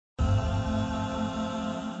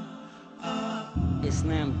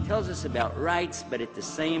Islam tells us about rights, but at the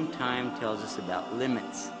same time tells us about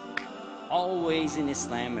limits. Always in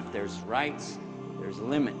Islam, if there's rights, there's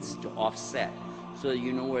limits to offset, so that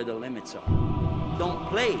you know where the limits are. Don't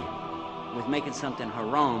play with making something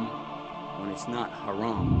haram when it's not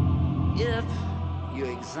haram. If you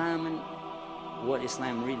examine what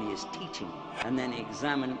Islam really is teaching, and then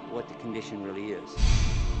examine what the condition really is.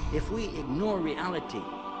 If we ignore reality,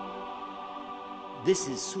 this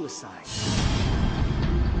is suicide.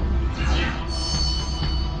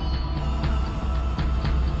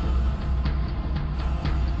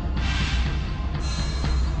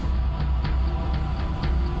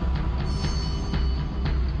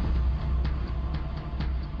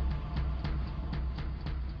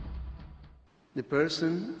 The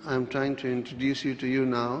person I'm trying to introduce you to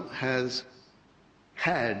now has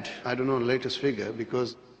had, I don't know the latest figure,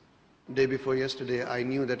 because day before yesterday I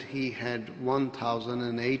knew that he had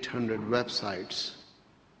 1,800 websites,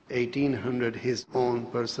 1,800 his own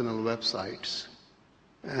personal websites.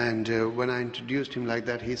 And when I introduced him like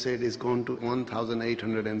that, he said it's gone to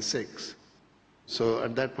 1,806. So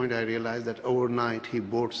at that point I realized that overnight he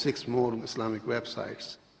bought 6 more Islamic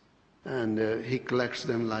websites. And he collects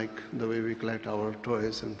them like the way we collect our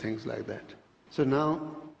toys and things like that. So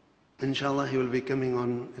now, inshallah, he will be coming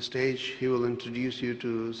on stage. He will introduce you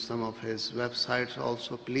to some of his websites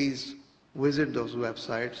also. Please visit those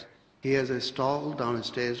websites. He has a stall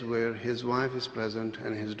downstairs where his wife is present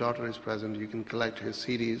and his daughter is present. You can collect his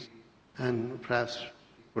CDs and perhaps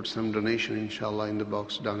put some donation, inshallah, in the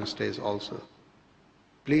box downstairs also.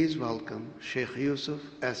 Please welcome Sheikh Yusuf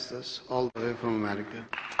Estes, all the way from America.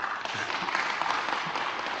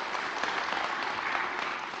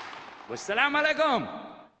 Wassalamu alaikum.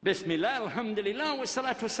 Bismillah, alhamdulillah,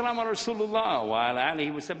 wassalatu wassalamu ala Rasulullah wa ala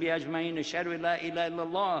alihi wa sahbihi ajma'in, ashhadu an la ilaha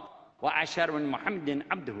illallah wa ashhadu anna Muhammadan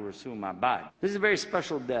abduhu rasul ma ba'd. This is a very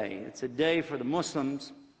special day. It's a day for the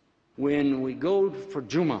Muslims when we go for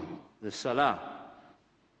Jummah, the Salah.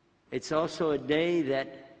 It's also a day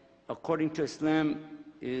that, according to Islam,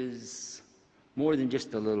 is more than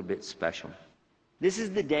just a little bit special. This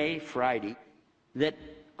is the day, Friday, that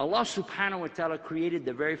Allah subhanahu wa ta'ala created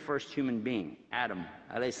the very first human being. Adam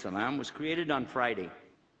alayhi salam was created on Friday.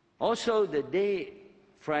 Also, the day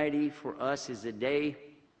Friday for us is a day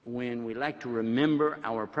when we like to remember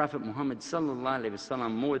our Prophet Muhammad sallallahu alayhi wa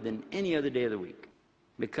sallam more than any other day of the week.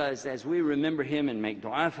 Because as we remember him and make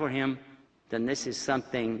dua for him, then this is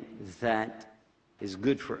something that is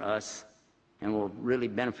good for us and will really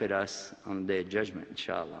benefit us on the Day of Judgment,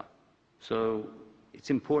 inshallah. So it's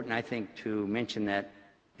important, I think, to mention that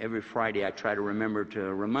every Friday I try to remember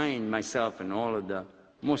to remind myself and all of the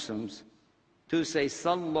Muslims to say,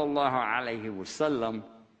 Sallallahu Alaihi Wasallam,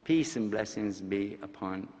 peace and blessings be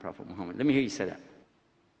upon Prophet Muhammad. Let me hear you say that.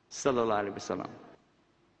 Sallallahu Alaihi Wasallam.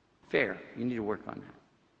 Fair. You need to work on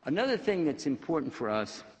that. Another thing that's important for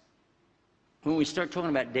us when we start talking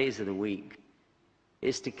about days of the week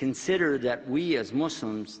is to consider that we as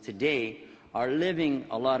Muslims today are living,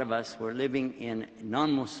 a lot of us, we're living in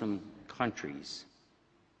non-Muslim countries.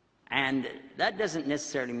 And that doesn't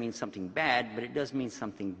necessarily mean something bad, but it does mean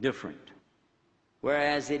something different.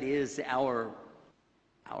 Whereas it is our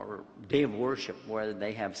day of worship, where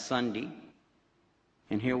they have Sunday,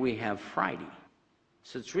 and here we have Friday.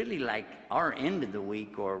 So it's really like our end of the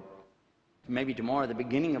week, or maybe tomorrow the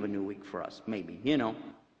beginning of a new week for us, maybe, you know.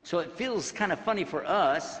 So it feels kind of funny for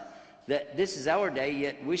us that this is our day,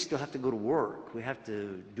 yet we still have to go to work. We have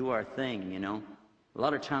to do our thing, you know. A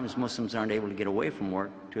lot of times Muslims aren't able to get away from work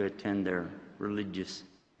to attend their religious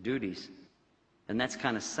duties, and that's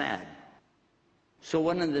kind of sad. So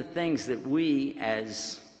one of the things that we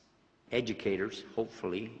as educators,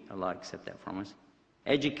 hopefully Allah accept that from us,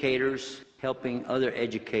 educators helping other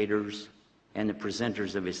educators and the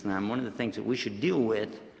presenters of Islam, one of the things that we should deal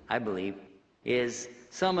with, I believe, is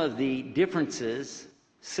some of the differences,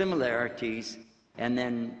 similarities, and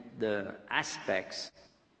then the aspects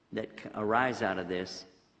that arise out of this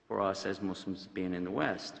for us as Muslims being in the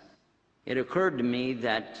West. It occurred to me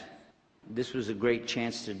that this was a great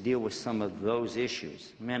chance to deal with some of those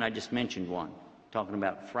issues. Man, I just mentioned one. Talking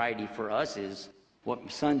about Friday for us is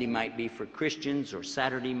what Sunday might be for Christians, or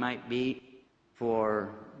Saturday might be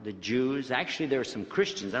for the Jews. Actually, there are some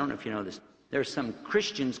Christians, I don't know if you know this, there are some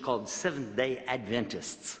Christians called Seventh-day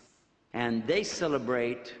Adventists, and they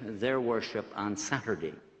celebrate their worship on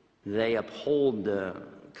Saturday. They uphold the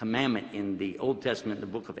commandment in the Old Testament, the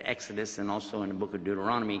book of Exodus, and also in the book of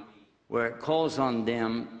Deuteronomy, where it calls on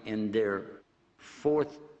them in their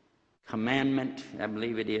 4th commandment, I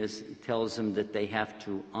believe it is, it tells them that they have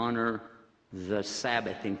to honor the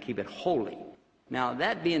Sabbath and keep it holy. Now,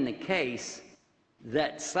 that being the case,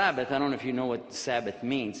 that Sabbath, I don't know if you know what Sabbath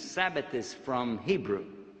means. Sabbath is from Hebrew,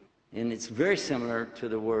 and it's very similar to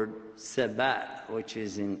the word Sabbath, which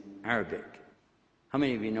is in Arabic. How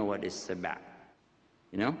many of you know what is Sabbath?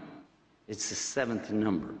 You know? It's the seventh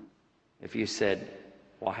number. If you said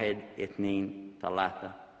Wahid, Ithnin,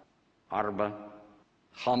 Talatha, Arba,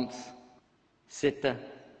 Khams, Sitta,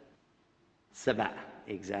 Sabah,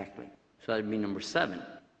 exactly. So that'd be number 7.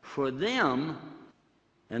 For them,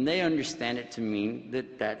 and they understand it to mean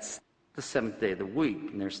that that's the 7th day of the week.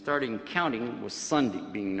 And they're starting counting with Sunday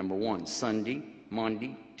being number 1. Sunday,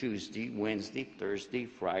 Monday, Tuesday, Wednesday, Thursday,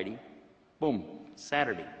 Friday, boom,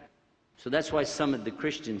 Saturday. So that's why some of the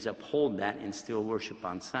Christians uphold that and still worship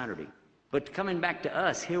on Saturday. But coming back to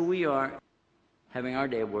us, here we are having our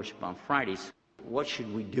day of worship on Fridays. What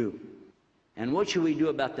should we do? And what should we do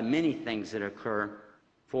about the many things that occur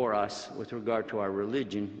for us with regard to our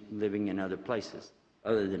religion living in other places,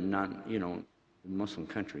 other than Muslim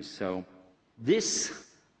countries? So this,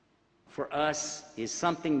 for us, is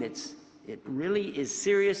something it really is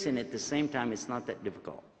serious, and at the same time, it's not that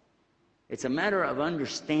difficult. It's a matter of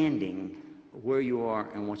understanding where you are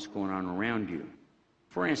and what's going on around you.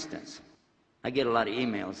 For instance, I get a lot of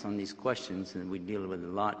emails on these questions, and we deal with it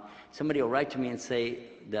a lot. Somebody will write to me and say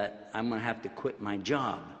that I'm going to have to quit my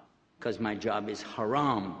job because my job is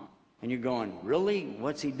haram. And you're going, really?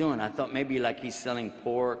 What's he doing? I thought maybe like he's selling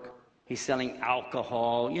pork, he's selling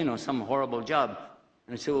alcohol, some horrible job.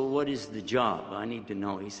 And I said, well, what is the job? I need to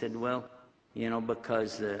know. He said, well,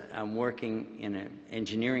 because I'm working in an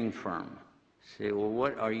engineering firm. I said, well,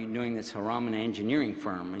 what are you doing that's haram in an engineering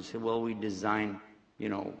firm? He said, well, we design,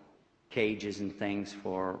 cages and things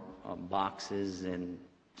for boxes. And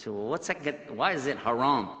I said, well, what's that? Why is it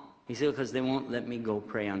haram? He said, because they won't let me go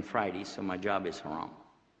pray on Friday, so my job is haram.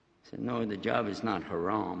 I said, no, the job is not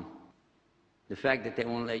haram. The fact that they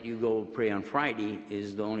won't let you go pray on Friday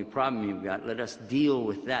is the only problem you've got. Let us deal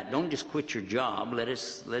with that. Don't just quit your job.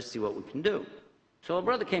 Let's see what we can do. So a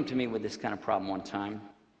brother came to me with this kind of problem one time.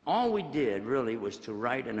 All we did really was to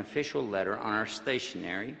write an official letter on our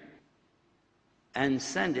stationery and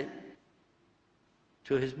send it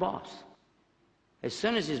to his boss. As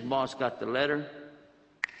soon as his boss got the letter,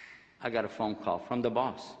 I got a phone call from the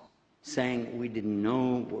boss saying, we didn't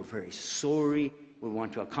know, we're very sorry, we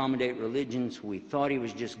want to accommodate religions, we thought he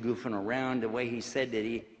was just goofing around. The way he said that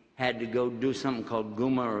he had to go do something called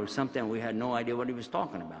Guma or something, we had no idea what he was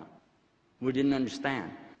talking about. We didn't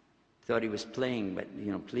understand. Thought he was playing, but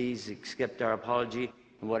please accept our apology,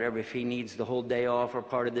 and whatever, if he needs the whole day off or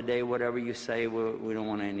part of the day, whatever you say, we don't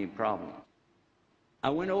want any problem. I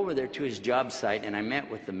went over there to his job site and I met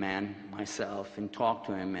with the man myself and talked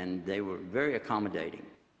to him, and they were very accommodating.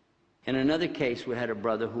 In another case, we had a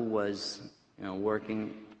brother who was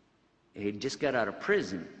working. He just got out of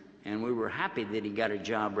prison, and we were happy that he got a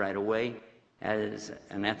job right away as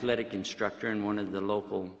an athletic instructor in one of the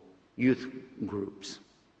local youth groups,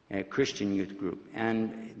 a Christian youth group.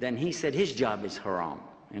 And then he said his job is haram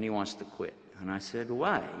and he wants to quit. And I said,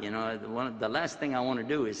 why? The last thing I want to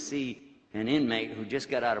do is see an inmate who just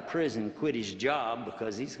got out of prison quit his job,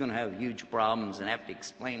 because he's going to have huge problems and have to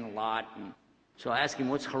explain a lot. And so I asked him,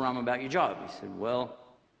 what's haram about your job? He said, well,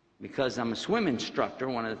 because I'm a swim instructor,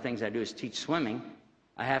 one of the things I do is teach swimming,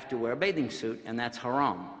 I have to wear a bathing suit, and that's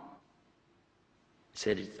haram. I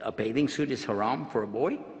said, a bathing suit is haram for a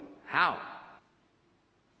boy? How?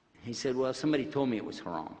 He said, well, somebody told me it was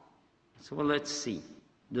haram. I said, well, let's see.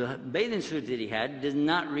 The bathing suit that he had does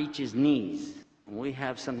not reach his knees. We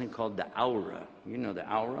have something called the aura. You know the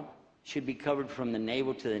aura? Should be covered from the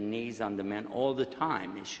navel to the knees on the men all the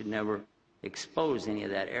time. It should never expose any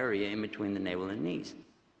of that area in between the navel and knees.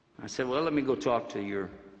 I said, well, let me go talk to your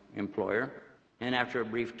employer. And after a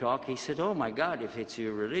brief talk, he said, oh my God, if it's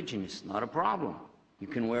your religion, it's not a problem. You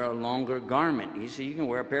can wear a longer garment. He said, you can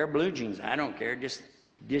wear a pair of blue jeans. I don't care.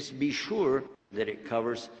 Just be sure that it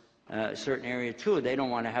covers a certain area too. They don't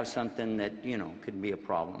want to have something that, could be a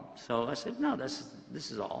problem. So I said, no, this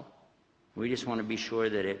is all. We just want to be sure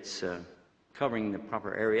that it's covering the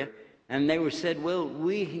proper area. And they said, well,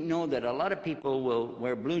 we know that a lot of people will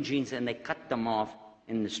wear blue jeans and they cut them off,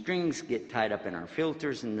 and the strings get tied up in our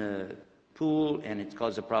filters in the pool, and it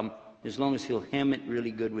causes a problem. As long as he'll hem it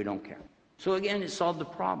really good, we don't care. So again, it solved the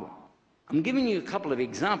problem. I'm giving you a couple of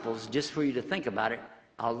examples just for you to think about it.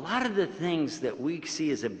 A lot of the things that we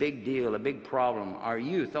see as a big deal, a big problem, our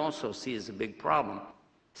youth also see as a big problem.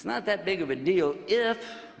 It's not that big of a deal if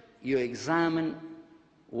you examine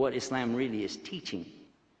what Islam really is teaching,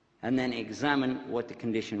 and then examine what the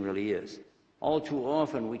condition really is. All too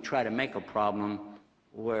often, we try to make a problem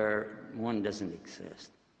where one doesn't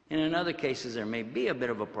exist. And in other cases, there may be a bit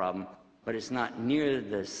of a problem, but it's not near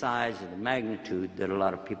the size or the magnitude that a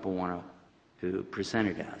lot of people want to present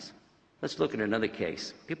it as. Let's look at another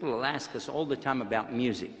case. People will ask us all the time about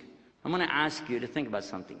music. I'm going to ask you to think about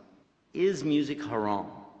something. Is music haram?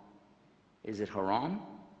 Is it haram?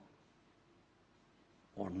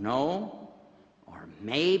 Or no? Or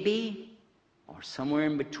maybe? Or somewhere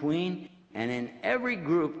in between? And in every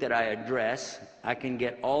group that I address, I can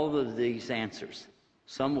get all of these answers.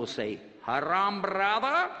 Some will say, haram,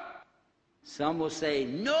 brother. Some will say,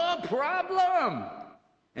 no problem.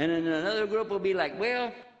 And then another group will be like,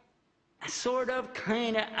 well, sort of,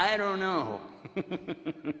 kind of, I don't know.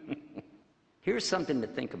 Here's something to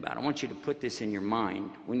think about. I want you to put this in your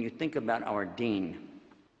mind when you think about our deen.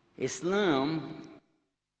 Islam,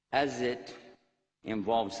 as it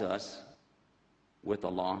involves us with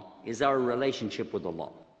Allah, is our relationship with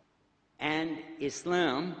Allah. And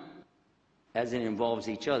Islam, as it involves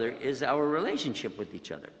each other, is our relationship with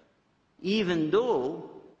each other. Even though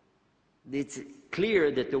it's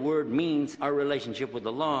clear that the word means our relationship with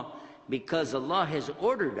Allah, because Allah has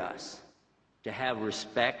ordered us to have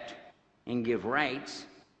respect and give rights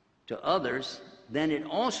to others, then it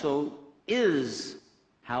also is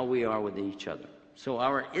how we are with each other. So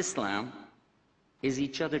our Islam is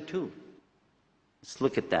each other too. Let's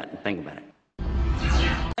look at that and think about it.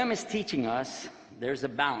 Islam is teaching us there's a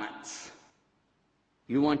balance.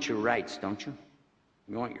 You want your rights, don't you?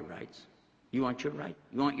 You want your rights. You want your right.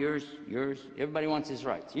 You want yours, yours. Everybody wants his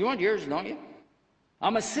rights. You want yours, don't you?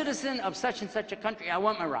 I'm a citizen of such and such a country. I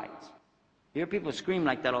want my rights. You hear people scream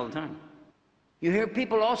like that all the time. You hear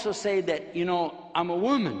people also say that, you know, I'm a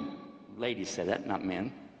woman. Ladies say that, not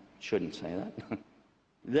men. Shouldn't say that.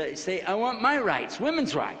 They say, I want my rights,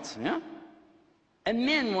 women's rights. Yeah? And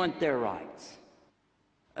men want their rights.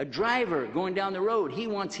 A driver going down the road, he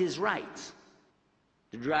wants his rights.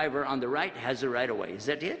 The driver on the right has a right of way. Is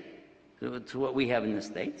that it? It's what we have in the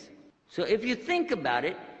States. So if you think about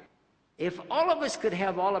it, if all of us could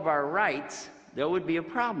have all of our rights, there would be a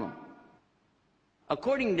problem.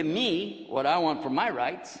 According to me, what I want for my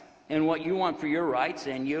rights, and what you want for your rights,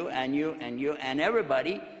 and you, and you, and you, and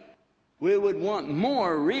everybody, we would want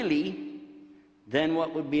more, really, than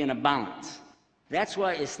what would be in a balance. That's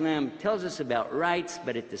why Islam tells us about rights,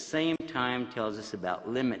 but at the same time tells us about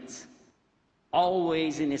limits.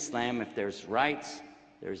 Always in Islam, if there's rights,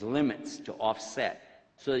 there's limits to offset,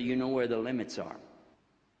 so that you know where the limits are.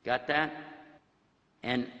 Got that?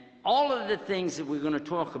 And all of the things that we're going to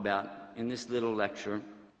talk about in this little lecture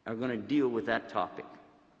are going to deal with that topic,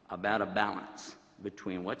 about a balance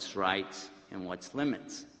between what's rights and what's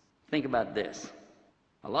limits. Think about this.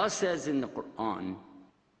 Allah says in the Quran,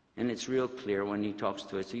 and it's real clear when He talks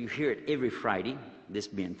to us, so you hear it every Friday. This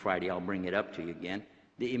being Friday, I'll bring it up to you again.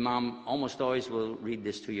 The Imam almost always will read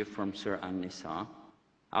this to you from Surah An-Nisa.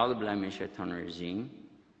 A'udhu billahi minash shaitanir rajeem.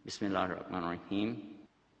 Bismillahir rahmanir rahim.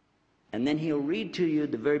 And then he'll read to you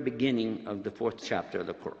the very beginning of the 4th chapter of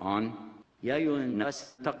the Quran. Ya ayyuhan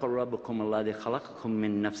nas taqu rabbakum alladhi khalaqakum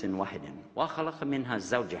min nafsin wahidin wa khalaqa minha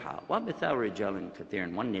zawjaha wa batha rijalan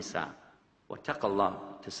kathiran wan nisa wa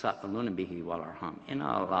taqallaha tasaaluna bihi wal arham inna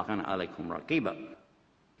Allaha kana alaykum raqiba.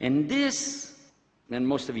 And this, and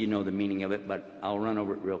most of you know the meaning of it, but I'll run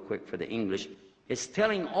over it real quick for the English. It's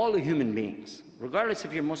telling all the human beings, regardless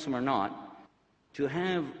if you're Muslim or not, to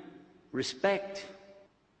have respect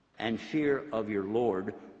and fear of your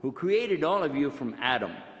Lord, who created all of you from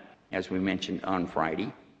Adam, as we mentioned on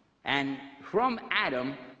Friday, and from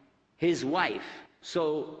Adam, his wife.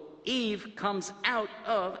 So Eve comes out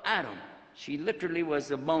of Adam. She literally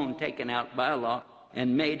was a bone taken out by Allah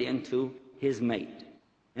and made into his mate.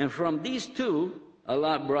 And from these two,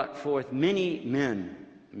 Allah brought forth many men,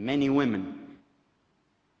 many women.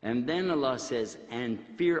 And then Allah says, and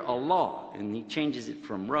fear Allah, and He changes it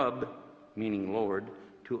from Rabb, meaning Lord,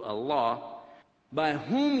 to Allah, by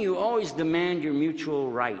whom you always demand your mutual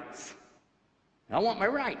rights. I want my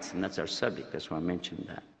rights, and that's our subject, that's why I mentioned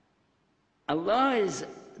that. Allah is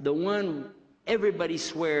the one everybody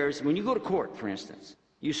swears. When you go to court, for instance,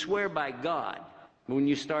 you swear by God when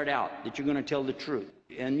you start out that you're going to tell the truth,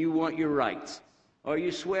 and you want your rights. Or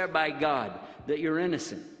you swear by God that you're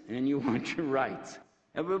innocent, and you want your rights.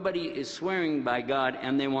 Everybody is swearing by God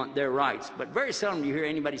and they want their rights. But very seldom do you hear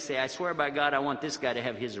anybody say, I swear by God, I want this guy to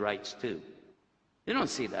have his rights too. You don't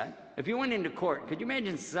see that. If you went into court, could you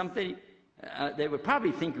imagine something? They would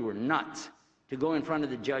probably think you were nuts to go in front of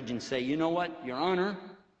the judge and say, you know what, Your Honor,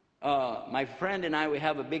 my friend and I, we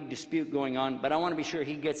have a big dispute going on, but I want to be sure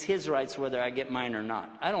he gets his rights whether I get mine or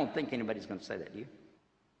not. I don't think anybody's going to say that, do you?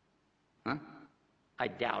 Huh? I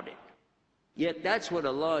doubt it. Yet that's what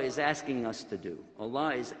Allah is asking us to do.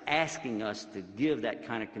 Allah is asking us to give that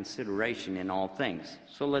kind of consideration in all things.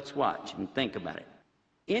 So let's watch and think about it.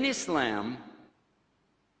 In Islam,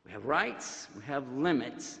 we have rights, we have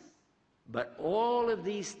limits, but all of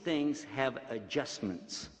these things have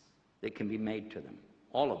adjustments that can be made to them.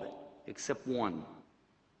 All of it, except one.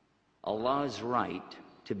 Allah's right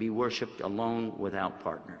to be worshipped alone without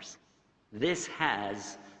partners. This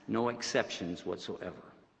has no exceptions whatsoever.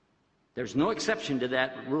 There's no exception to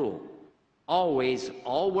that rule. Always,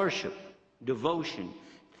 all worship, devotion,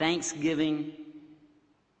 thanksgiving,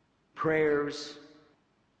 prayers,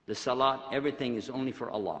 the salat, everything is only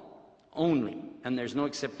for Allah. Only. And there's no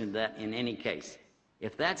exception to that in any case.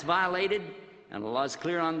 If that's violated, and Allah is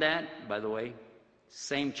clear on that, by the way,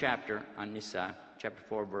 same chapter on Nisa, chapter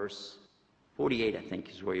 4, verse 48, I think,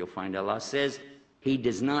 is where you'll find Allah says, He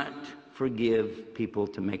does not forgive people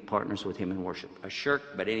to make partners with Him in worship. A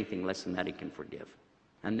shirk, but anything less than that He can forgive.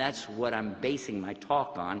 And that's what I'm basing my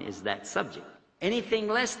talk on, is that subject. Anything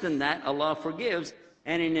less than that, Allah forgives.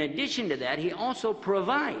 And in addition to that, He also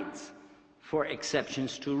provides for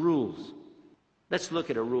exceptions to rules. Let's look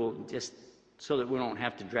at a rule just so that we don't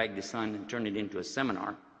have to drag this on and turn it into a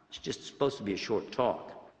seminar. It's just supposed to be a short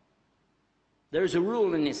talk. There's a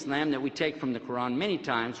rule in Islam that we take from the Quran many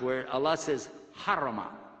times where Allah says, harama.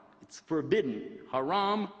 It's forbidden,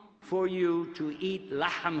 haram, for you to eat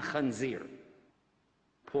laham khanzir,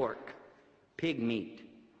 pork, pig meat,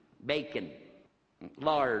 bacon,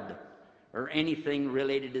 lard, or anything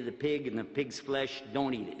related to the pig and the pig's flesh.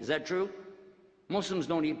 Don't eat it. Is that true? Muslims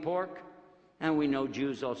don't eat pork, and we know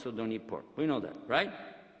Jews also don't eat pork. We know that, right?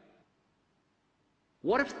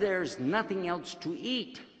 What if there's nothing else to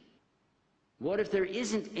eat? What if there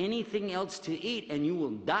isn't anything else to eat and you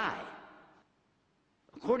will die?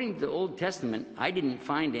 According to the Old Testament, I didn't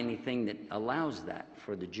find anything that allows that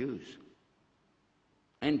for the Jews.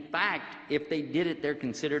 In fact, if they did it, they're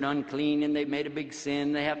considered unclean and they've made a big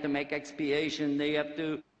sin. They have to make expiation. They have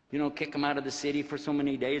to, kick them out of the city for so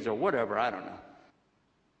many days or whatever, I don't know.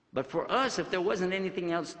 But for us, if there wasn't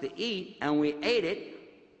anything else to eat and we ate it,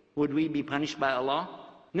 would we be punished by Allah?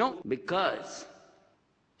 No, because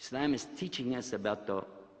Islam is teaching us about the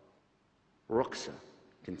ruqsa,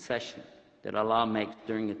 concession, that Allah makes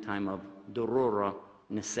during a time of durura,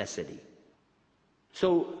 necessity.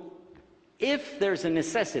 So, if there's a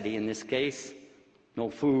necessity in this case, no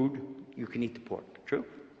food, you can eat the pork. True?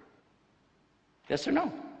 Yes or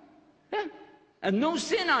no? Yeah. And no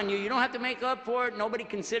sin on you. You don't have to make up for it. Nobody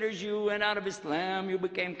considers you went out of Islam, you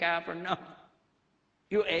became kafir. No.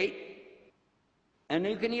 You ate, and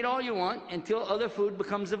you can eat all you want until other food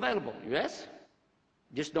becomes available. Yes?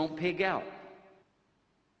 Just don't pig out.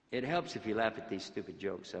 It helps if you laugh at these stupid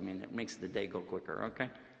jokes. I mean, it makes the day go quicker, okay?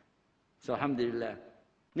 So, alhamdulillah.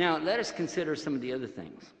 Now, let us consider some of the other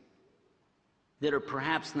things that are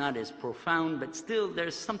perhaps not as profound, but still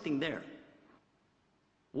there's something there.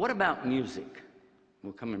 What about music?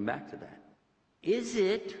 We're coming back to that. Is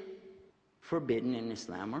it forbidden in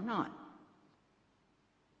Islam or not?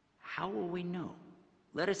 How will we know?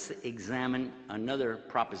 Let us examine another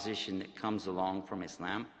proposition that comes along from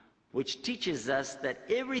Islam, which teaches us that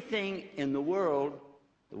everything in the world,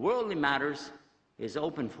 the worldly matters, is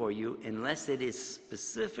open for you unless it is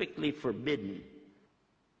specifically forbidden.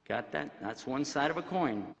 Got that? That's one side of a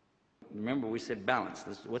coin. Remember, we said balance.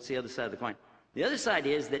 What's the other side of the coin? The other side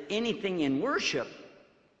is that anything in worship,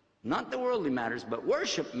 not the worldly matters, but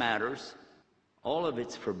worship matters, all of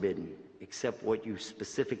it's forbidden, except what you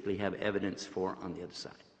specifically have evidence for on the other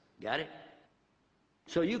side. Got it?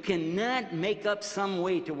 So you cannot make up some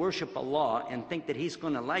way to worship Allah and think that He's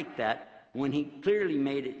going to like that when He clearly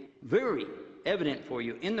made it very evident for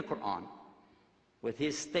you in the Quran with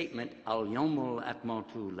His statement, Al-Yawmul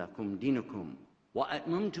Akmaltu Lakum Dinukum Wa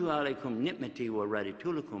Atmamtu Alaykum Ni'mati Wa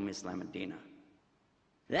Raditu Lakum Islam Ad-Dina.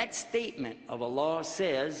 That statement of Allah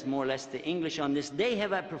says, more or less the English, on this day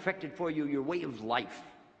have I perfected for you your way of life,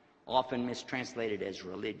 often mistranslated as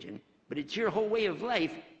religion, but it's your whole way of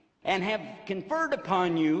life, and have conferred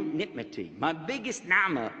upon you ni'mati, my biggest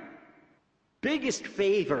ni'mah, biggest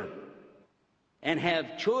favor, and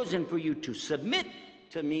have chosen for you to submit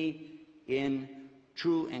to me in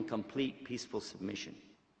true and complete peaceful submission.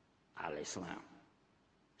 Alayhi salam.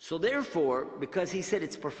 So therefore, because He said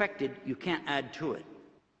it's perfected, you can't add to it.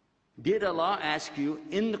 Did Allah ask you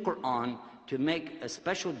in the Quran to make a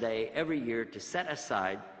special day every year to set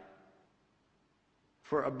aside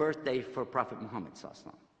for a birthday for Prophet Muhammad sallallahu alaihi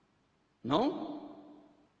wasallam? No?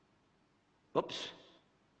 Oops.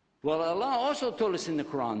 Well, Allah also told us in the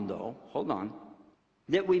Quran, though, hold on,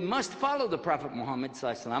 that we must follow the Prophet Muhammad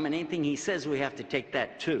sallallahu alaihi wasallam, and anything he says, we have to take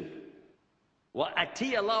that too.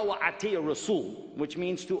 وَأَتِيَ اللَّهُ وَأَتِيَ الرَّسُولِ, which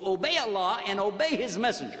means to obey Allah and obey His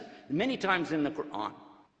Messenger. Many times in the Quran.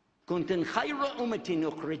 كُنْتُمْ خَيْرَ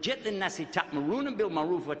أُمَّةٍ أُخْرِجَتْ لِلنَّاسِ تَأْمُرُونَ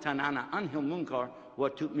بِالْمَعْرُوفِ وَتَنْهَوْنَ عَنِ الْمُنكَرِ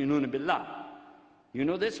وَتُؤْمِنُونَ بِاللَّهِ. You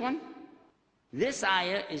know this one? This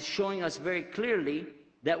ayah is showing us very clearly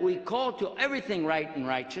that we call to everything right and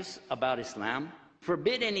righteous about Islam,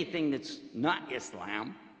 forbid anything that's not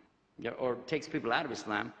Islam, or takes people out of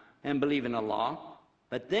Islam, and believe in Allah.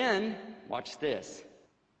 But then, watch this,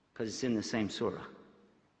 because it's in the same surah.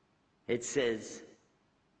 It says,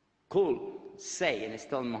 Qul, say, and it's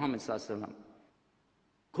telling Muhammad sallallahu alaihi wasallam,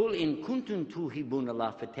 Qul in kuntum tuhibun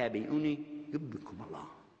Allah fatabi'uni yubbikum Allah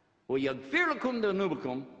wa yaghfir lakum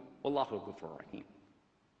dhunubakum wallahu ghafurur rahim.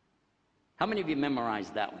 How many of you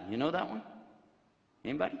memorized that one? You know that one?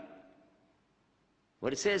 Anybody?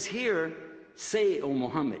 What it says here, say, O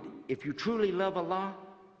Muhammad, if you truly love Allah,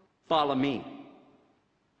 follow me.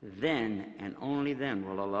 Then and only then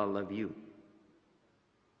will Allah love you.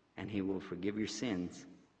 And He will forgive your sins.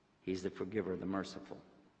 He's the forgiver, the merciful.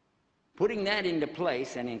 Putting that into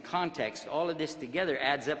place and in context, all of this together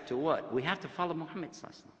adds up to what? We have to follow Muhammad sallallahu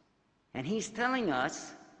alaihi wasallam. And he's telling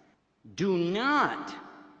us, do not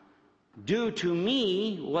do to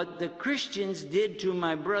me what the Christians did to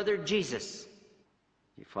my brother Jesus.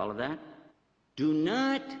 You follow that? Do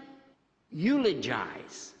not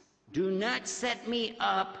eulogize. Do not set me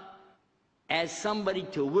up as somebody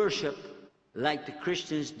to worship like the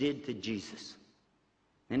Christians did to Jesus.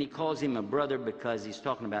 And he calls him a brother because he's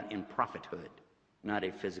talking about in prophethood, not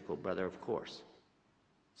a physical brother, of course.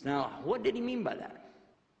 So now, what did he mean by that?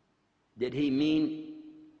 Did he mean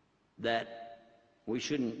that we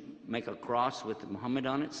shouldn't make a cross with Muhammad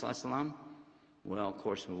on it, sallallahu alaihi wasallam? Well, of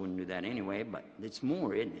course, we wouldn't do that anyway, but it's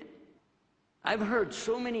more, isn't it? I've heard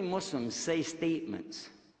so many Muslims say statements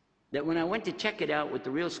that when I went to check it out with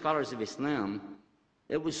the real scholars of Islam,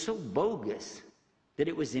 it was so bogus that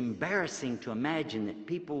it was embarrassing to imagine that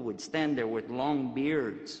people would stand there with long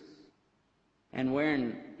beards and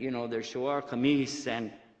wearing, their shawar kameez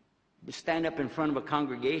and stand up in front of a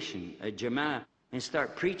congregation, a jama'ah, and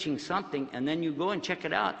start preaching something, and then you go and check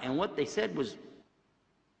it out, and what they said was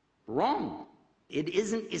wrong. It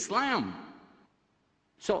isn't Islam.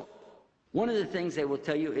 So, one of the things they will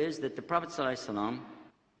tell you is that the Prophet ﷺ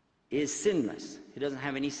is sinless. He doesn't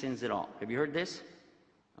have any sins at all. Have you heard this?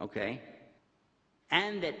 Okay.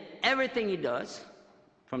 And that everything he does,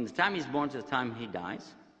 from the time he's born to the time he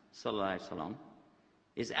dies, sallallahu alaihi wasallam,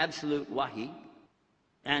 is absolute wahi,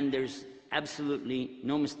 and there's absolutely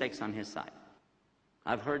no mistakes on his side.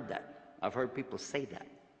 I've heard that. I've heard people say that.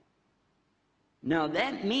 Now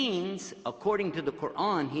that means, according to the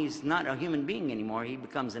Quran, he's not a human being anymore. He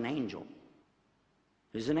becomes an angel.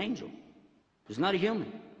 He's an angel. He's not a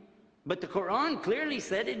human. But the Quran clearly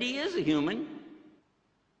said that he is a human,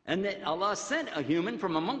 and that Allah sent a human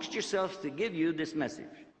from amongst yourselves to give you this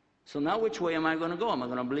message. So now which way am I going to go? Am I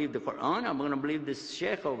going to believe the Quran? Am I going to believe this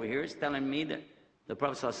sheikh over here is telling me that the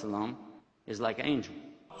Prophet ﷺ is like an angel?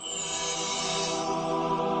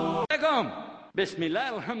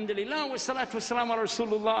 Bismillah, alhamdulillah, wa salatu wa salam ala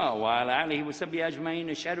Rasulullah, wa ala alihi wa sahbihi ajma'in,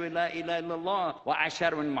 ashhadu an la ilaha illallah, wa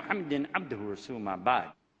ashhadu an Muhammadan abduhu wa rasuluhu ma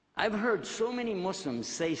ba'd. I've heard so many Muslims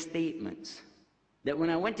say statements that when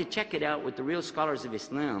I went to check it out with the real scholars of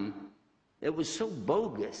Islam, it was so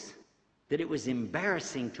bogus that it was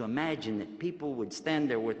embarrassing to imagine that people would stand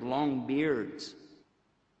there with long beards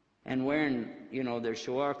and wearing, their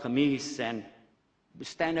shawar kameez and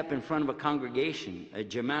stand up in front of a congregation, a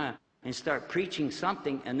jama'ah, and start preaching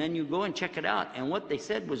something, and then you go and check it out, and what they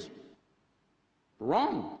said was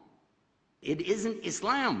wrong. It isn't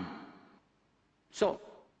Islam. So,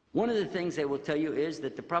 one of the things they will tell you is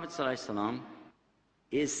that the Prophet ﷺ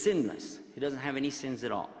is sinless. He doesn't have any sins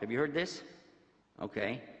at all. Have you heard this?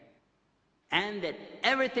 Okay. And that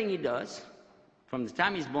everything he does, from the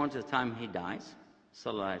time he's born to the time he dies,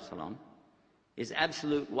 sallallahu alaihi wasallam, is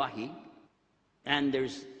absolute wahi, and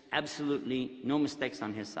there's absolutely no mistakes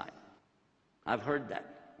on his side. I've heard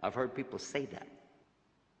that. I've heard people say that.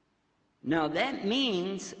 Now that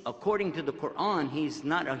means, according to the Quran, he's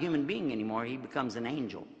not a human being anymore. He becomes an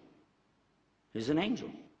angel. He's an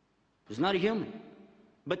angel. He's not a human.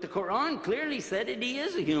 But the Quran clearly said that he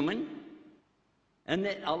is a human, and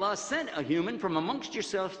that Allah sent a human from amongst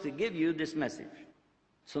yourselves to give you this message.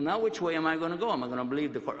 So now which way am I going to go? Am I going to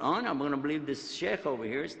believe the Quran? Am I going to believe this sheikh over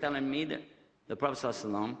here is telling me that the Prophet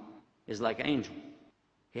ﷺ is like an angel?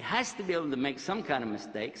 He has to be able to make some kind of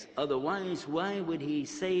mistakes, otherwise why would he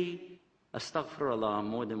say astaghfirullah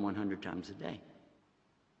more than 100 times a day?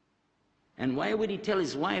 And why would he tell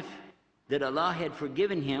his wife that Allah had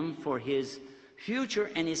forgiven him for his future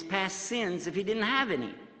and his past sins if he didn't have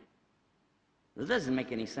any? That doesn't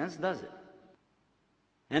make any sense, does it?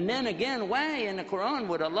 And then again, why in the Quran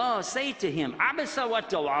would Allah say to him, Abasa wa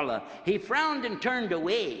tawala? He frowned and turned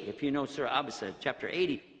away. If you know Surah Abasa, chapter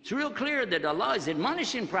 80, it's real clear that Allah is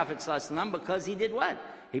admonishing Prophet ﷺ because he did what?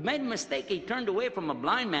 He made a mistake. He turned away from a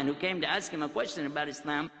blind man who came to ask him a question about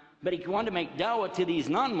Islam, but he wanted to make dawah to these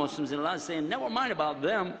non-Muslims, and Allah is saying, never mind about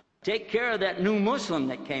them. Take care of that new Muslim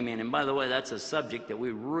that came in. And by the way, that's a subject that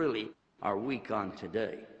we really are weak on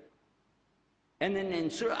today. And then in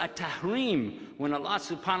Surah At-Tahrim, when Allah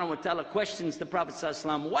subhanahu wa ta'ala questions the Prophet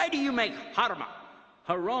ﷺ, why do you make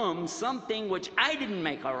haram something which I didn't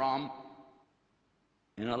make haram?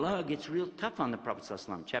 And Allah gets real tough on the Prophet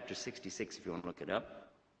ﷺ, chapter 66 if you want to look it up.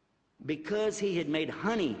 Because he had made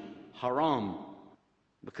honey haram,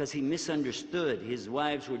 because he misunderstood. His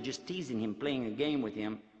wives were just teasing him, playing a game with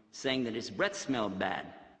him, saying that his breath smelled bad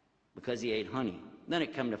because he ate honey. Then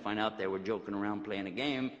it come to find out they were joking around playing a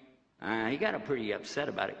game. He got pretty upset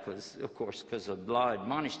about it because, of course, because Allah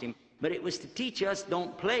admonished him. But it was to teach us,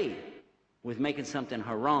 don't play with making something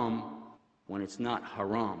haram when it's not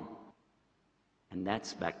haram. And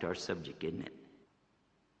that's back to our subject, isn't it?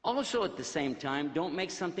 Also at the same time, don't make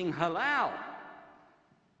something halal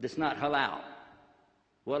that's not halal.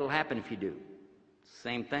 What'll happen if you do?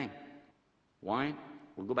 Same thing. Why?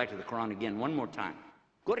 We'll go back to the Quran again one more time.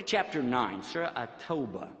 Go to chapter 9, Surah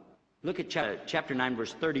At-Tawbah. Look at chapter 9,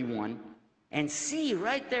 verse 31, and see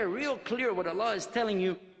right there real clear what Allah is telling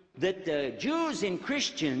you, that the Jews and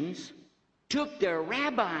Christians took their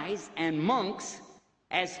rabbis and monks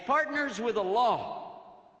as partners with Allah.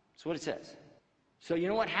 That's what it says. So you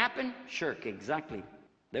know what happened? Shirk, exactly.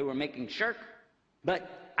 They were making shirk.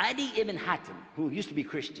 But Adi ibn Hatim, who used to be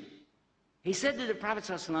Christian, he said to the Prophet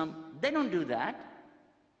ﷺ, they don't do that.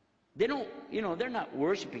 They don't, they're not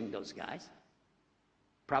worshiping those guys.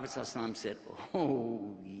 Prophet ﷺ said,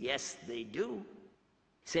 oh, yes, they do.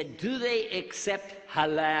 He said, do they accept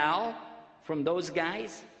halal from those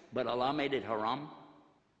guys, but Allah made it haram?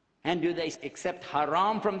 And do they accept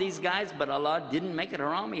haram from these guys, but Allah didn't make it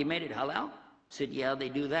haram? He made it halal? He said, yeah, they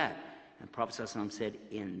do that. And Prophet ﷺ said,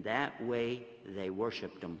 in that way, they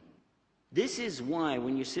worshipped them. This is why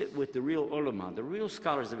when you sit with the real ulama, the real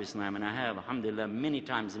scholars of Islam, and I have, alhamdulillah, many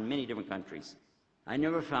times in many different countries, I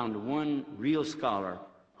never found one real scholar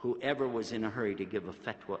who ever was in a hurry to give a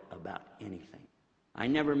fatwa about anything. I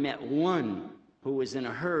never met one who was in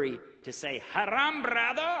a hurry to say, haram,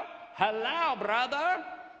 brother, halal, brother.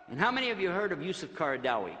 And how many of you heard of Yusuf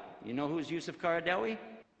Qaradawi? You know who's Yusuf Qaradawi?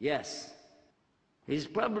 Yes. He's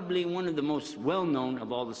probably one of the most well-known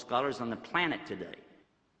of all the scholars on the planet today.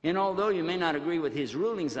 And although you may not agree with his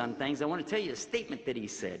rulings on things, I want to tell you a statement that he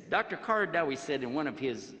said. Dr. Qaradawi said in one of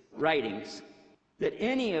his writings that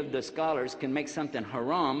any of the scholars can make something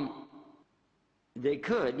haram. They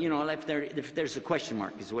could, if there's a question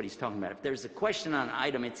mark is what he's talking about. If there's a question on an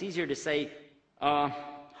item, it's easier to say,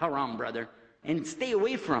 haram, brother, and stay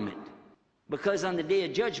away from it. Because on the day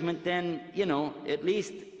of judgment, then, at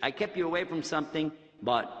least I kept you away from something,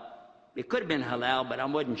 but it could have been halal, but I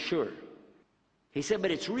wasn't sure. He said,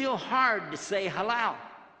 but it's real hard to say halal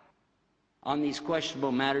on these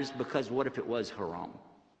questionable matters, because what if it was haram?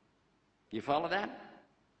 You follow that?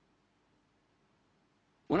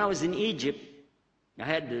 When I was in Egypt, I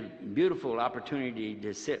had the beautiful opportunity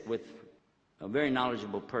to sit with a very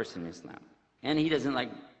knowledgeable person in Islam. And he doesn't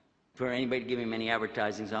like for anybody to give him any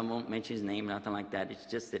advertising, so I won't mention his name, nothing like that. It's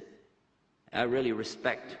just that I really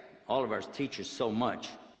respect all of our teachers so much,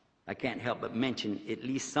 I can't help but mention at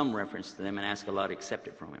least some reference to them and ask Allah to accept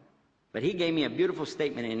it from him. But he gave me a beautiful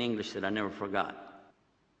statement in English that I never forgot,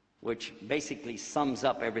 which basically sums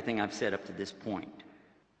up everything I've said up to this point.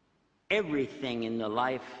 Everything in the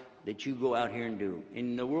life that you go out here and do,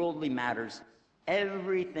 in the worldly matters,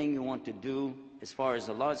 everything you want to do, as far as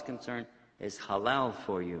Allah is concerned, is halal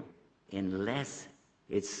for you, unless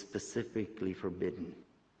it's specifically forbidden.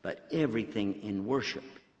 But everything in worship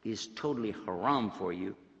is totally haram for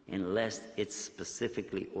you, unless it's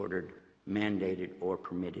specifically ordered, mandated, or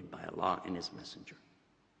permitted by Allah and His Messenger.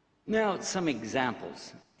 Now, some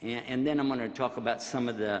examples, and then I'm going to talk about some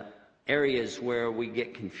of the areas where we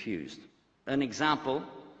get confused. An example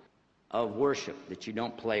of worship that you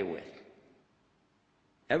don't play with.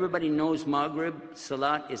 Everybody knows Maghrib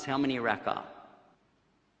Salat is how many rak'ah?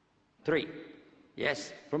 3.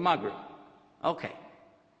 Yes, for Maghrib. Okay.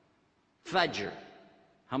 Fajr.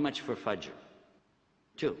 How much for Fajr?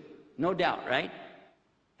 2. No doubt, right?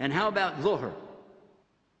 And how about Dhuhr?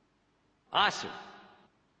 Asr?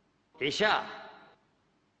 Isha?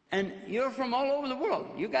 And you're from all over the world.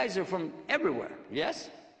 You guys are from everywhere, yes?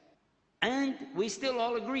 And we still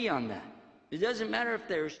all agree on that. It doesn't matter if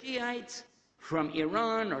they're Shiites from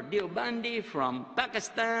Iran or Deobandi from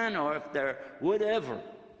Pakistan or if they're whatever.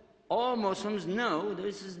 All Muslims know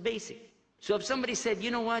this is basic. So if somebody said,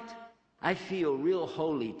 you know what, I feel real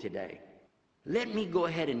holy today, let me go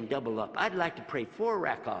ahead and double up. I'd like to pray 4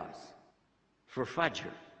 rak'ahs for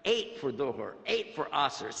Fajr, 8 for Dhuhr, 8 for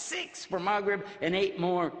Asr, 6 for Maghrib, and 8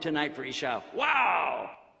 more tonight for Isha.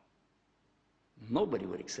 Wow! Nobody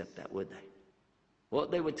would accept that, would they?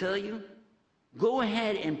 What they would tell you? Go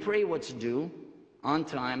ahead and pray what's due on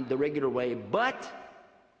time, the regular way, but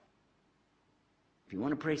if you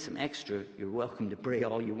want to pray some extra, you're welcome to pray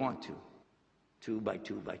all you want to. 2 by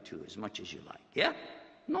 2 by 2, as much as you like. Yeah?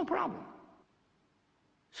 No problem.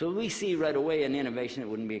 So we see right away an innovation that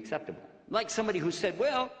wouldn't be acceptable. Like somebody who said,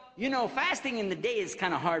 well, you know, fasting in the day is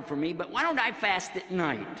kind of hard for me, but why don't I fast at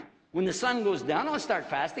night? When the sun goes down, I'll start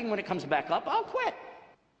fasting. When it comes back up, I'll quit.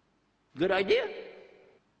 Good idea?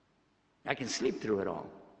 I can sleep through it all.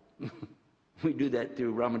 We do that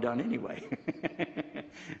through Ramadan anyway.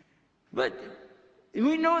 But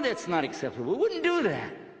we know that's not acceptable. We wouldn't do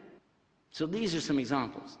that. So these are some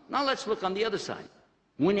examples. Now let's look on the other side.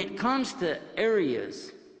 When it comes to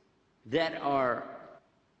areas that are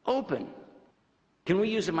open, can we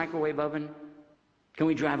use a microwave oven? Can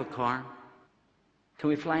we drive a car? Can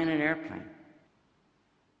we fly in an airplane?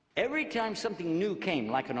 Every time something new came,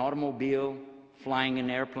 like an automobile, flying in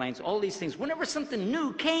airplanes, all these things, whenever something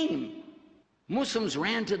new came, Muslims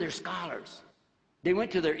ran to their scholars. They went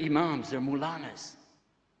to their imams, their mulanas,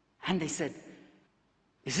 and they said,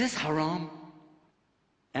 is this haram?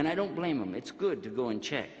 And I don't blame them. It's good to go and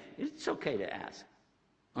check. It's okay to ask.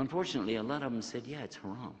 Unfortunately, a lot of them said, yeah, it's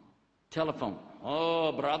haram. Telephone.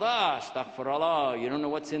 Oh, brother, astaghfirullah. You don't know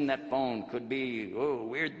what's in that phone. Could be, oh,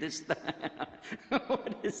 weird this, that.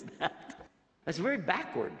 What is that? That's very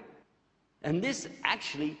backward. And this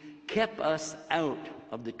actually kept us out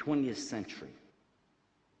of the 20th century.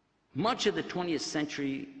 Much of the 20th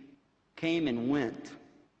century came and went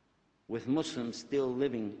with Muslims still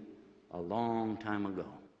living a long time ago.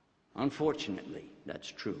 Unfortunately, that's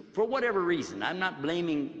true. For whatever reason, I'm not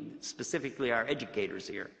blaming specifically our educators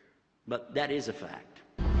here, but that is a fact.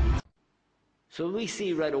 So we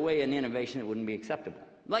see right away an innovation that wouldn't be acceptable.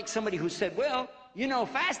 Like somebody who said, well, you know,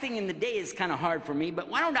 fasting in the day is kind of hard for me, but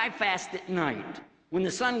why don't I fast at night? When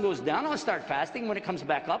the sun goes down, I'll start fasting. When it comes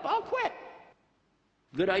back up, I'll quit.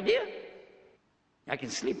 Good idea? I can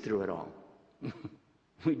sleep through it all.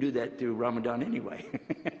 We do that through Ramadan anyway.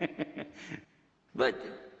 But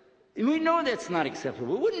we know that's not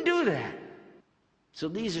acceptable. We wouldn't do that. So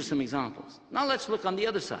these are some examples. Now let's look on the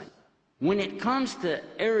other side. When it comes to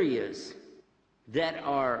areas that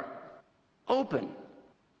are open,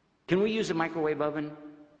 can we use a microwave oven?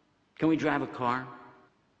 Can we drive a car?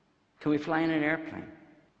 Can we fly in an airplane?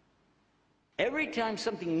 Every time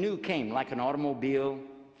something new came, like an automobile,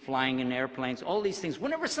 flying in airplanes, all these things,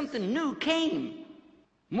 whenever something new came,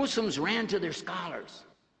 Muslims ran to their scholars.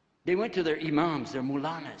 They went to their imams, their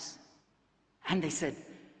mulanas, and they said,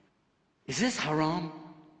 is this haram?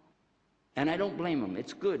 And I don't blame them.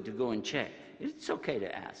 It's good to go and check. It's okay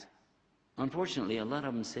to ask. Unfortunately, a lot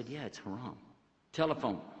of them said, yeah, it's haram.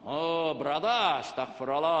 Telephone. Oh, brother,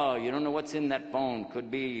 astaghfirullah. You don't know what's in that phone. Could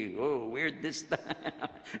be, oh, weird this,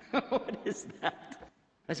 that. What is that?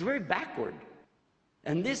 That's very backward.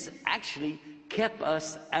 And this actually kept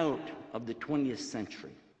us out of the 20th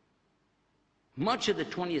century. Much of the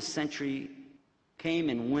 20th century came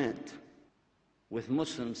and went with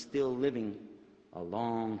Muslims still living a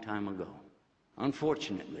long time ago.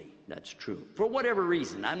 Unfortunately, that's true. For whatever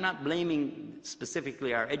reason, I'm not blaming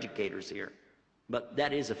specifically our educators here, but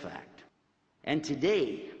that is a fact. And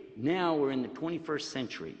today, now we're in the 21st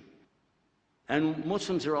century, and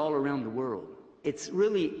Muslims are all around the world. It's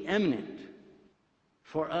really eminent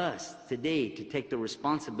for us today to take the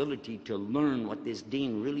responsibility to learn what this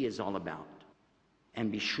deen really is all about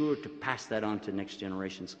and be sure to pass that on to next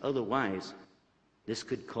generations. Otherwise, this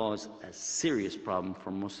could cause a serious problem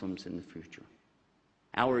for Muslims in the future.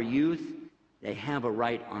 Our youth, they have a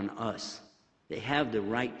right on us. They have the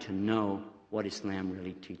right to know what Islam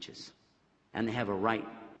really teaches. And they have a right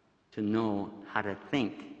to know how to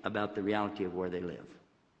think about the reality of where they live.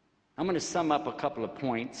 I'm going to sum up a couple of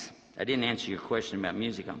points. I didn't answer your question about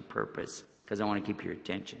music on purpose because I want to keep your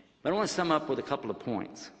attention. But I want to sum up with a couple of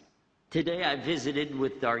points. Today I visited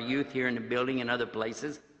with our youth here in the building and other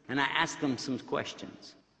places, and I asked them some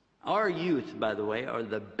questions. Our youth, by the way, are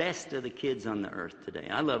the best of the kids on the earth today.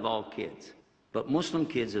 I love all kids, but Muslim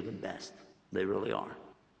kids are the best. They really are.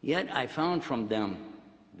 Yet I found from them,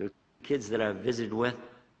 the kids that I've visited with,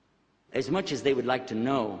 as much as they would like to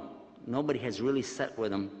know Nobody has really sat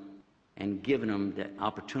with them and given them the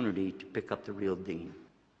opportunity to pick up the real deen.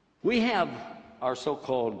 We have our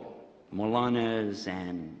so-called Maulanas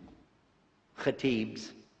and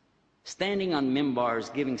Khatibs standing on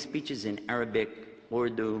mimbars giving speeches in Arabic,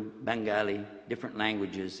 Urdu, Bengali, different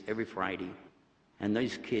languages every Friday. And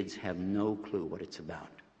those kids have no clue what it's about.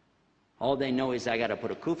 All they know is I got to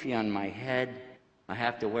put a kufi on my head. I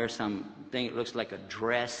have to wear something that looks like a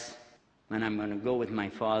dress. And I'm going to go with my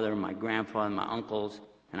father, my grandfather, my uncles.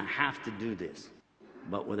 And I have to do this,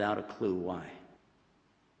 but without a clue why.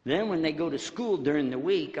 Then when they go to school during the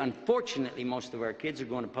week, unfortunately, most of our kids are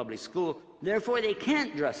going to public school. Therefore, they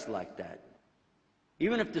can't dress like that.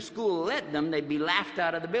 Even if the school let them, they'd be laughed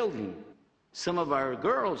out of the building. Some of our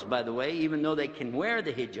girls, by the way, even though they can wear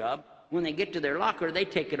the hijab, when they get to their locker, they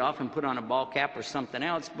take it off and put on a ball cap or something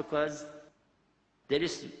else because they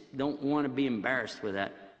just don't want to be embarrassed with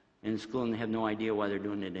that in school, and they have no idea why they're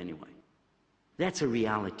doing it anyway. That's a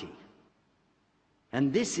reality.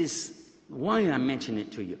 And this is why I mention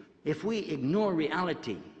it to you. If we ignore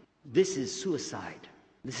reality, this is suicide.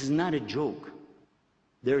 This is not a joke.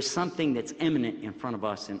 There's something that's imminent in front of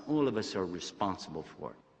us, and all of us are responsible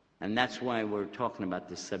for it. And that's why we're talking about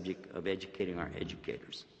this subject of educating our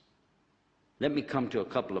educators. Let me come to a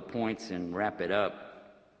couple of points and wrap it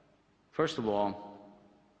up. First of all,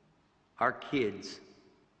 our kids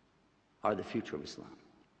are the future of Islam.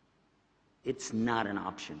 It's not an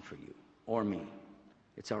option for you or me.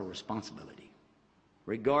 It's our responsibility.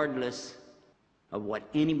 Regardless of what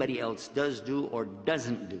anybody else does do or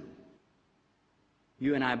doesn't do,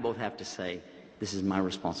 you and I both have to say, this is my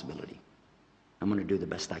responsibility. I'm going to do the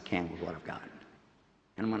best I can with what I've got.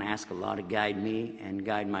 And I'm going to ask Allah to guide me and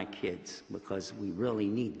guide my kids, because we really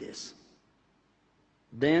need this.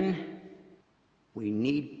 Then we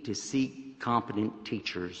need to seek competent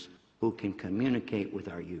teachers who can communicate with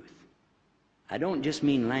our youth. I don't just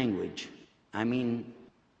mean language. I mean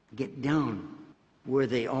get down where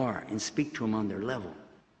they are and speak to them on their level.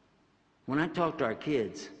 When I talk to our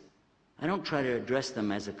kids, I don't try to address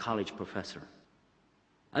them as a college professor.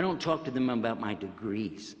 I don't talk to them about my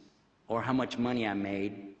degrees or how much money I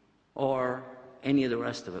made or any of the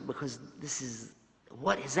rest of it, because this is,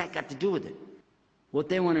 what has that got to do with it? What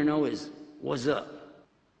they want to know is, what's up?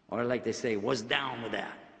 Or like they say, what's down with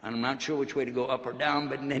that? I'm not sure which way to go, up or down,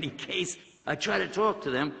 but in any case, I try to talk to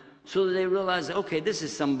them so that they realize, okay, this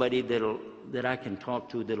is somebody that I can talk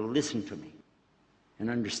to, that'll listen to me and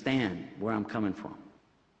understand where I'm coming from.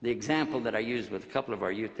 The example that I used with a couple of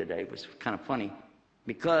our youth today was kind of funny,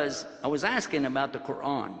 because I was asking about the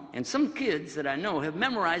Quran, and some kids that I know have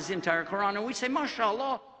memorized the entire Quran, and we say,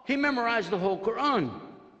 mashallah, he memorized the whole Quran.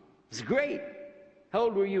 It's great. How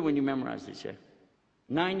old were you when you memorized it, Sheikh?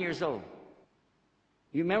 9 years old.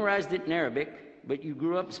 You memorized it in Arabic, but you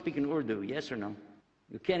grew up speaking Urdu, yes or no?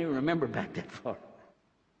 You can't even remember back that far.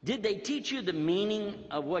 Did they teach you the meaning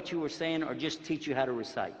of what you were saying, or just teach you how to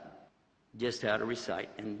recite? Just how to recite.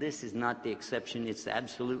 And this is not the exception, it's the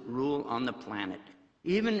absolute rule on the planet.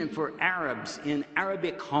 Even for Arabs in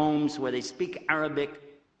Arabic homes where they speak Arabic,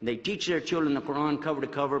 they teach their children the Quran cover to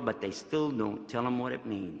cover, but they still don't tell them what it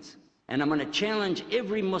means. And I'm going to challenge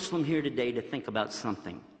every Muslim here today to think about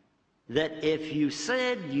something. That if you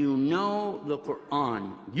said you know the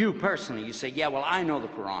Quran, you personally, you say, yeah, well, I know the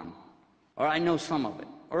Quran, or I know some of it,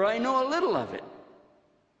 or I know a little of it.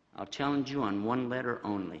 I'll challenge you on one letter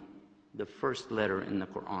only, the first letter in the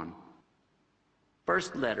Quran.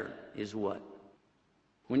 First letter is what?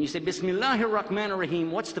 When you say Bismillahir Rahmanir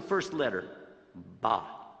Rahim, what's the first letter? Ba.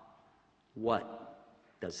 What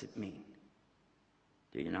does it mean?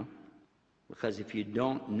 Do you know? Because if you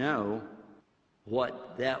don't know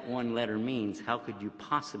what that one letter means, how could you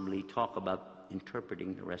possibly talk about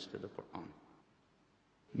interpreting the rest of the Quran?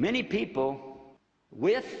 Many people,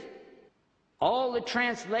 with all the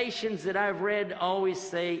translations that I've read, always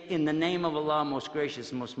say, in the name of Allah, most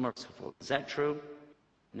gracious, most merciful. Is that true?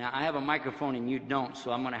 Now, I have a microphone and you don't,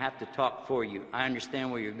 so I'm going to have to talk for you. I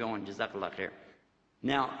understand where you're going. Jazakallah khair.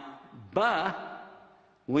 Now, ba,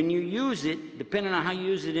 when you use it, depending on how you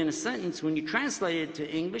use it in a sentence, when you translate it to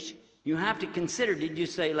English, you have to consider, did you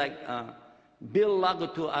say like, bil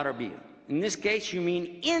lagatu Arabiya? In this case, you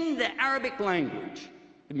mean in the Arabic language.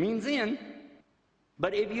 It means in.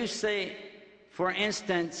 But if you say, for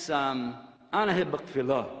instance, ana hibbak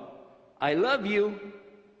fillah, I love you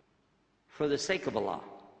for the sake of Allah.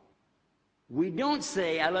 We don't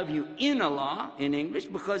say, I love you in Allah in English,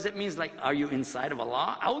 because it means like, are you inside of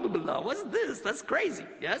Allah? A'udhu billah, what's this? That's crazy,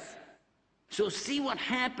 yes? So see what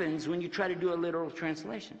happens when you try to do a literal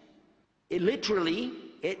translation. It literally,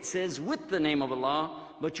 it says with the name of Allah,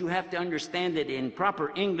 but you have to understand that in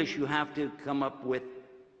proper English you have to come up with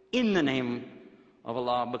in the name of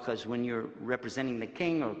Allah, because when you're representing the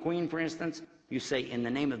king or queen, for instance, you say in the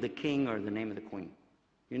name of the king or the name of the queen.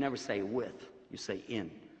 You never say with, you say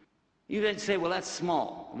in. You then say, well, that's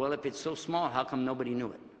small. Well, if it's so small, how come nobody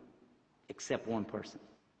knew it? Except one person.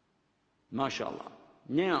 MashaAllah.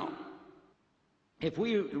 Now, if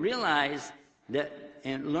we realize that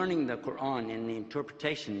learning the Quran and the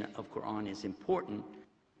interpretation of Quran is important,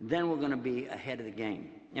 then we're going to be ahead of the game.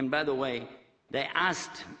 And by the way, they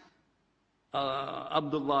asked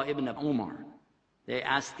Abdullah ibn Umar, they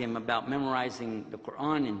asked him about memorizing the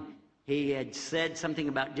Quran, and he had said something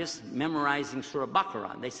about just memorizing Surah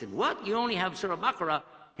Baqarah. They said, what? You only have Surah Baqarah?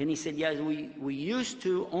 And he said, yes, we used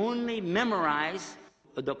to only memorize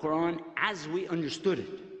the Quran as we understood it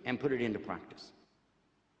and put it into practice.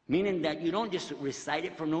 Meaning that you don't just recite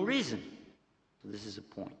it for no reason. So this is a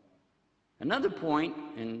point. Another point,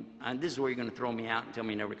 and this is where you're going to throw me out and tell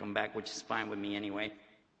me never come back, which is fine with me anyway.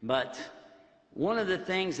 But one of the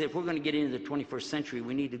things, if we're going to get into the 21st century,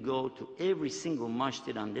 we need to go to every single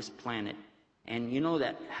masjid on this planet. And you know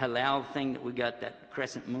that halal thing that we got, that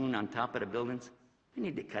crescent moon on top of the buildings? We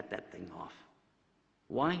need to cut that thing off.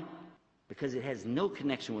 Why? Because it has no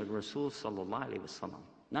connection with Rasul sallallahu alaihi wasallam.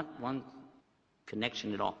 Not one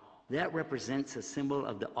connection at all. That represents a symbol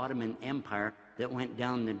of the Ottoman Empire that went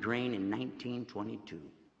down the drain in 1922.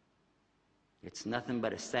 It's nothing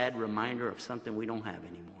but a sad reminder of something we don't have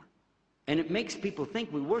anymore. And it makes people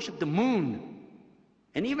think we worship the moon.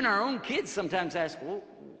 And even our own kids sometimes ask, well,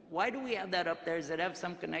 why do we have that up there? Does it have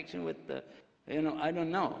some connection with the, I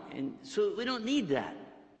don't know. And so we don't need that.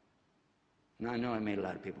 Now I know I made a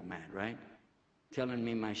lot of people mad, right? Telling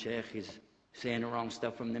me my sheikh is saying the wrong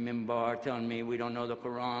stuff from the minbar, telling me we don't know the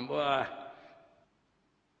Quran. Boy,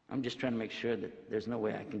 I'm just trying to make sure that there's no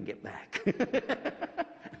way I can get back.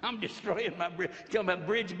 I'm destroying my bridge. Talking about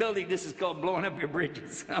bridge building, this is called blowing up your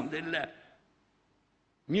bridges. Alhamdulillah.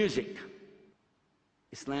 Music.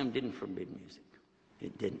 Islam didn't forbid music.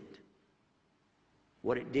 It didn't.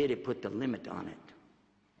 What it did, it put the limit on it.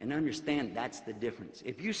 And understand that's the difference.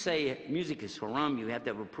 If you say music is haram, you have to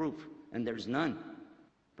have a proof, and there's none.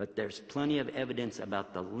 But there's plenty of evidence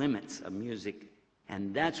about the limits of music,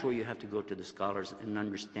 and that's where you have to go to the scholars and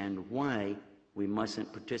understand why we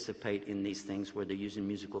mustn't participate in these things where they're using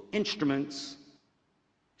musical instruments,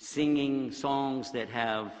 singing songs that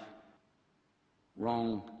have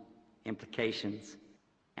wrong implications,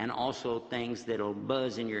 and also things that'll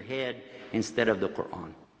buzz in your head instead of the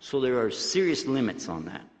Quran. So there are serious limits on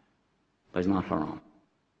that, but it's not haram,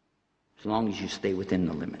 as long as you stay within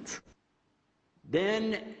the limits.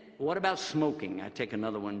 Then, what about smoking? I take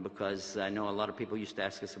another one because I know a lot of people used to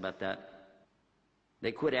ask us about that.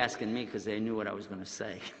 They quit asking me because they knew what I was going to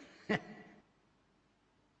say.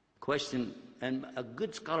 Question, and a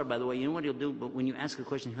good scholar, by the way, you know what he'll do? But when you ask a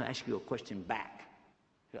question, he'll ask you a question back.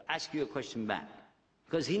 He'll ask you a question back.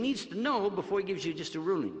 Because he needs to know before he gives you just a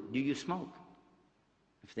ruling. Do you smoke?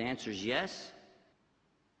 If the answer is yes,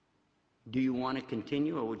 do you want to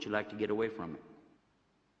continue or would you like to get away from it?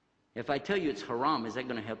 If I tell you it's haram, is that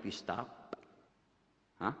going to help you stop?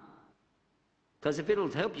 Huh? Because if it'll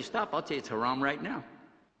help you stop, I'll tell you it's haram right now.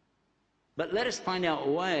 But let us find out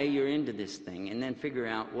why you're into this thing and then figure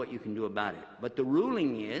out what you can do about it. But the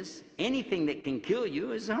ruling is, anything that can kill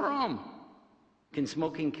you is haram. Can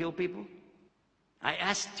smoking kill people? I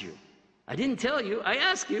asked you. I didn't tell you, I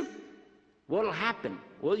asked you. What'll happen?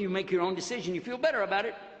 Well, you make your own decision. You feel better about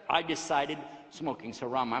it. I decided smoking's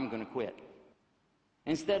haram, I'm going to quit.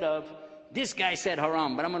 Instead of, this guy said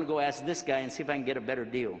haram, but I'm going to go ask this guy and see if I can get a better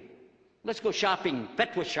deal. Let's go shopping,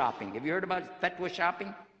 fatwa shopping. Have you heard about fatwa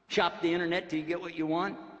shopping? Shop the internet till you get what you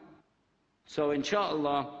want. So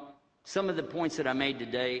inshallah, some of the points that I made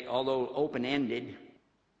today, although open-ended,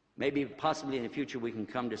 maybe possibly in the future we can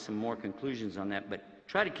come to some more conclusions on that, but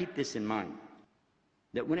try to keep this in mind.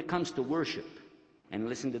 That when it comes to worship, and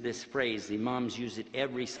listen to this phrase, the Imams use it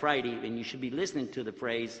every Friday, and you should be listening to the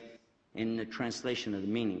phrase in the translation of the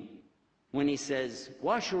meaning. When he says,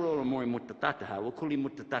 وَاشُرُوا الْأُمُورِ مُتَّتَاتِهَا وَكُلِّ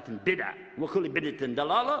مُتَّتَاتٍ بِدْعَةٍ وَكُلِّ بِدْعَةٍ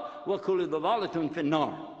ضَلَالَةٍ وَكُلِّ ضَلَالَةٍ فِي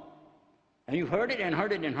النَّارِ. And you've heard it and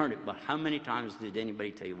heard it and heard it, but how many times did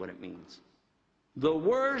anybody tell you what it means? The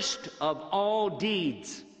worst of all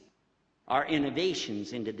deeds are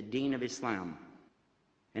innovations into the deen of Islam.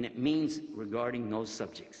 And it means regarding those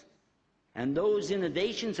subjects. And those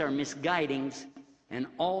innovations are misguidings, and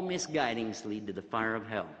all misguidings lead to the fire of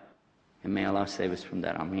hell. And may Allah save us from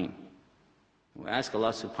that. Ameen. We ask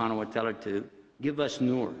Allah subhanahu wa ta'ala to give us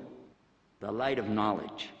nur, the light of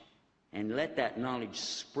knowledge, and let that knowledge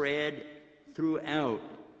spread throughout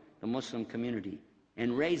the Muslim community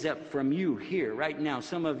and raise up from you here, right now,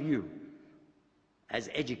 some of you as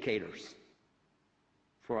educators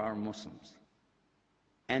for our Muslims.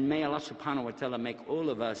 And may Allah subhanahu wa ta'ala make all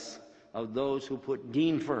of us of those who put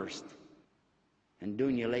deen first and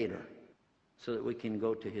dunya later, so that we can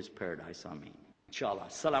go to His paradise. Ameen. Inshallah.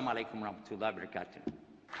 Assalamu alaikum wa rahmatullahi wa barakatuh.